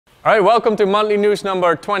All right, welcome to monthly news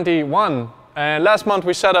number 21. Last month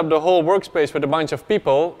we set up the whole workspace with a bunch of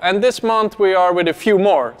people, and this month we are with a few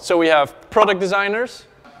more. So we have product designers,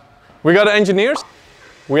 we got engineers,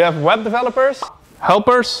 we have web developers,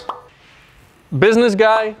 helpers, business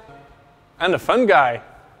guy, and a fun guy.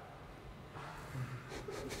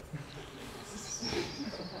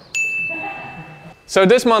 So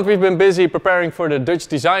this month we've been busy preparing for the Dutch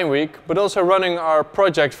Design Week, but also running our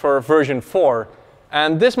project for version 4.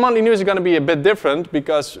 And this monthly news is going to be a bit different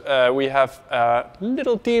because we have a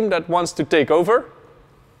little team that wants to take over.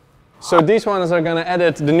 So these ones are going to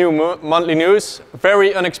edit the new monthly news.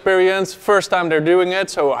 Very inexperienced, first time they're doing it,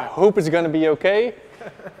 so I hope it's going to be okay.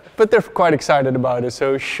 But they're quite excited about it,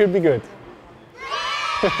 so it should be good.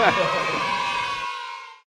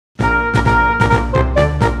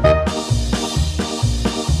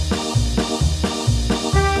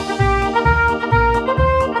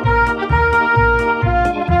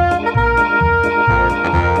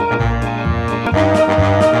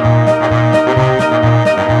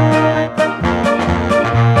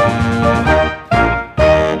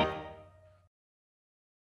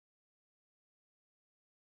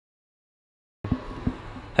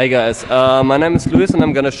 Hey guys, my name is Luis and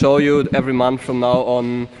I'm going to show you every month from now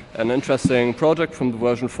on an interesting project from the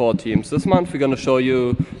version 4 teams. This month we're going to show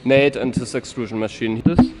you Nate and his extrusion machine.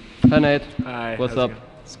 Hi Nate. Hi. What's up?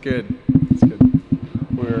 It's good. It's good.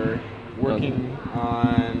 We're working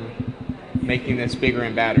on making this bigger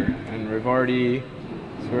and badder, and we've already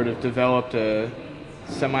sort of developed a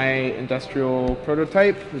semi-industrial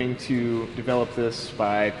prototype. We're going to develop this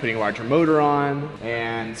by putting a larger motor on,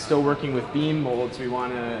 and still working with beam molds. We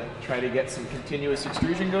want to try to get some continuous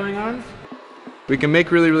extrusion going on. We can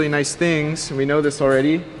make really, really nice things, and we know this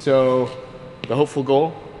already. So the hopeful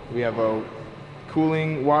goal, we have a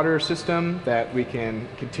cooling water system that we can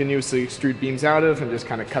continuously extrude beams out of and just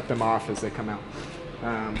kind of cut them off as they come out.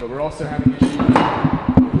 But we're also having issues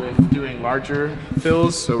with doing larger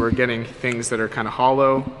fills, so we're getting things that are kind of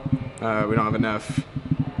hollow. We don't have enough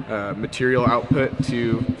material output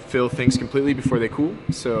to fill things completely before they cool,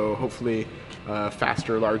 so hopefully a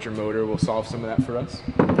faster, larger motor will solve some of that for us.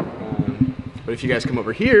 But if you guys come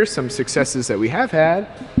over here, some successes that we have had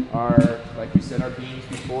are, like we said, our beams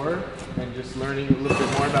before, and just learning a little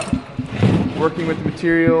bit more about working with the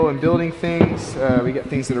material and building things. We get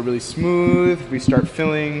things that are really smooth. We start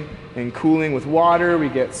filling and cooling with water. We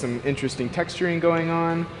get some interesting texturing going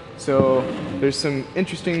on. So there's some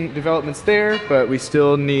interesting developments there, but we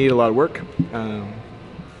still need a lot of work.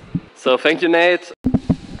 So thank you Nate.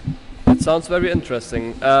 It sounds very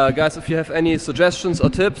interesting. Guys, if you have any suggestions or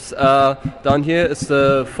tips, down here is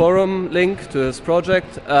the forum link to his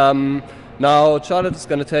project. Now Charlotte is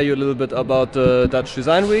going to tell you a little bit about the Dutch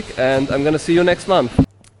Design Week, and I'm going to see you next month.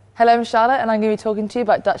 Hello, I'm Charlotte and I'm going to be talking to you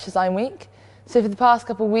about Dutch Design Week. So for the past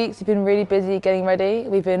couple of weeks we've been really busy getting ready.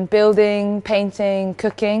 We've been building, painting,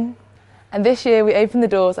 cooking, and this year we opened the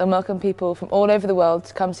doors and welcomed people from all over the world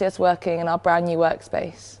to come see us working in our brand new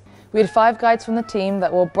workspace. We had 5 guides from the team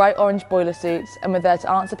that wore bright orange boiler suits and were there to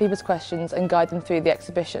answer people's questions and guide them through the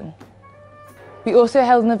exhibition. We also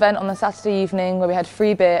held an event on the Saturday evening where we had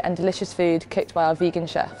free beer and delicious food cooked by our vegan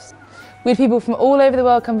chefs. We had people from all over the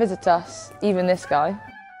world come visit us, even this guy.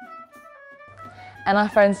 And our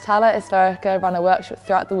friends Tala and Spherica ran a workshop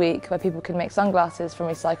throughout the week where people can make sunglasses from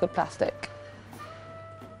recycled plastic.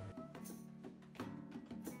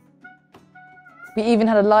 We even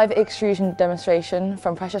had a live extrusion demonstration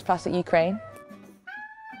from Precious Plastic Ukraine.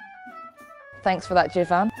 Thanks for that,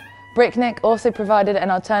 Jivan. Bricknick also provided an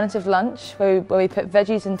alternative lunch where we put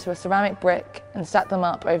veggies into a ceramic brick and stacked them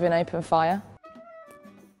up over an open fire.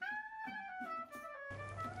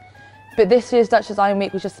 But this year's Dutch Design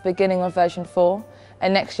Week was just the beginning of version 4,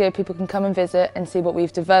 and next year people can come and visit and see what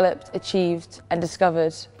we've developed, achieved and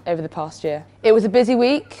discovered over the past year. It was a busy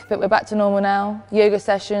week, but we're back to normal now. Yoga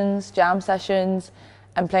sessions, jam sessions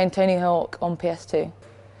and playing Tony Hawk on PS2.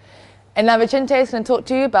 And now Vicente is going to talk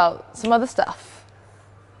to you about some other stuff.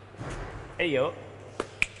 Hey yo.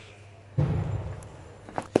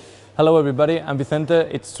 Hello everybody, I'm Vicente.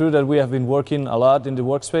 It's true that we have been working a lot in the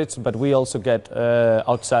workspace, but we also get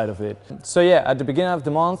outside of it. So yeah, at the beginning of the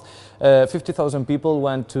month, 50,000 people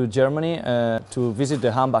went to Germany to visit the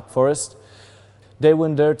Hambach forest. They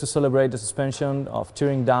went there to celebrate the suspension of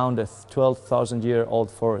tearing down the 12,000-year-old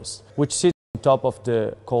forest, which sits on top of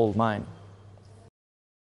the coal mine.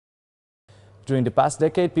 During the past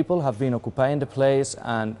decade, people have been occupying the place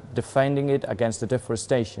and defending it against the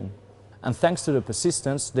deforestation. And thanks to the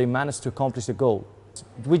persistence, they managed to accomplish the goal.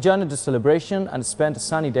 We joined the celebration and spent a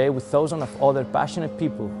sunny day with thousands of other passionate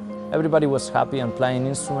people. Everybody was happy and playing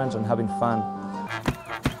instruments and having fun.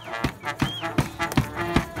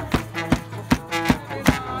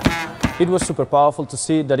 It was super powerful to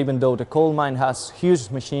see that even though the coal mine has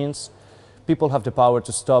huge machines, people have the power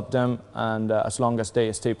to stop them, and as long as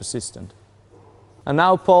they stay persistent. And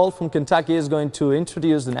now Paul from Kentucky is going to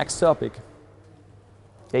introduce the next topic.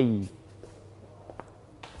 Hey.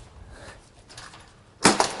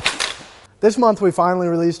 This month we finally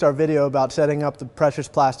released our video about setting up the Precious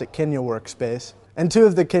Plastic Kenya workspace. And two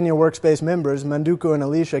of the Kenya workspace members, Manduku and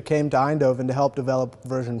Alicia, came to Eindhoven to help develop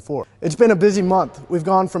version 4. It's been a busy month. We've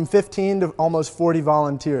gone from 15 to almost 40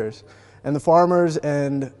 volunteers. And the farmers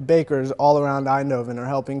and bakers all around Eindhoven are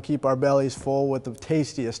helping keep our bellies full with the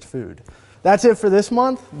tastiest food. That's it for this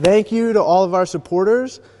month. Thank you to all of our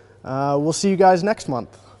supporters. We'll see you guys next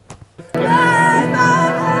month.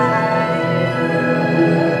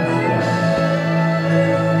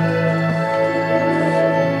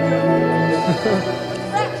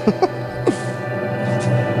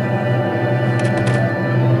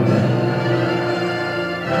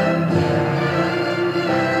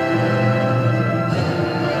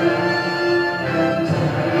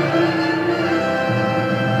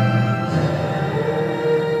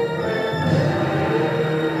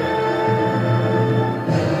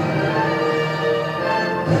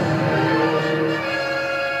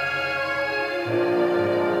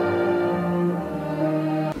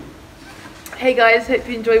 Hey guys, hope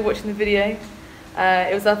you enjoyed watching the video.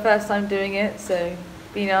 It was our first time doing it, so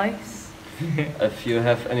be nice. If you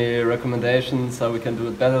have any recommendations how we can do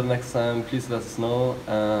it better next time, please let us know.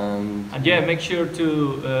 And yeah, make sure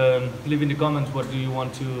to leave in the comments what do you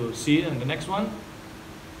want to see in the next one.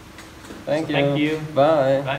 Thank you. Thank you. Bye. Bye.